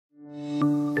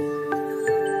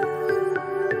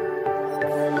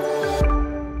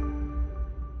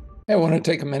I want to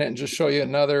take a minute and just show you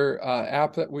another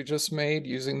app that we just made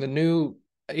using the new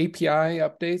API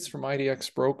updates from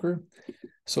IDX Broker.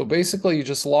 So basically, you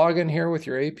just log in here with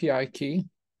your API key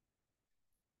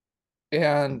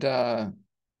and out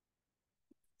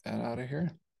of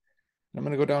here. I'm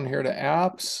going to go down here to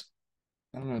apps.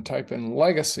 I'm going to type in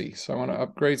legacy. So I want to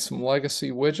upgrade some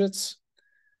legacy widgets.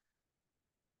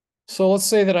 So let's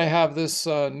say that I have this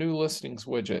new listings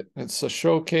widget. It's a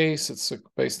showcase. It's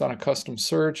based on a custom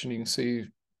search, and you can see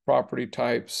property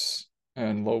types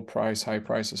and low price, high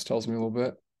prices tells me a little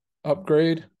bit.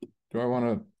 Upgrade. Do I want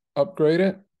to upgrade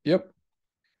it? Yep.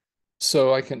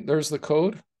 So there's the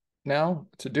code now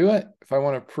to do it. If I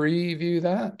want to preview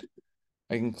that,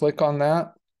 I can click on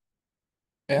that.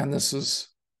 And this is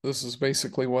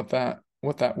basically what that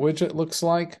widget looks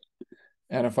like.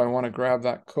 And if I want to grab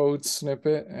that code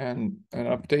snippet and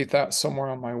update that somewhere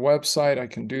on my website, I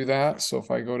can do that. So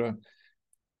if I go to,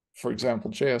 for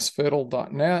example,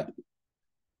 jsfiddle.net,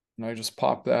 and I just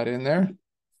pop that in there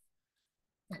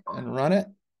and run it,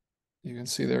 you can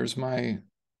see there's my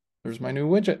new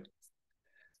widget.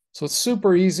 So it's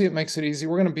super easy. It makes it easy.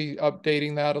 We're going to be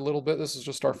updating that a little bit. This is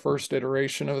just our first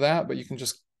iteration of that, but you can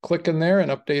just click in there and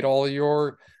update all of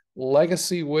your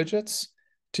legacy widgets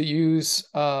to use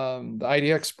the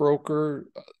IDX Broker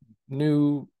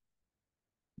new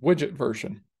widget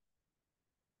version.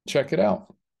 Check it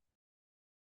out.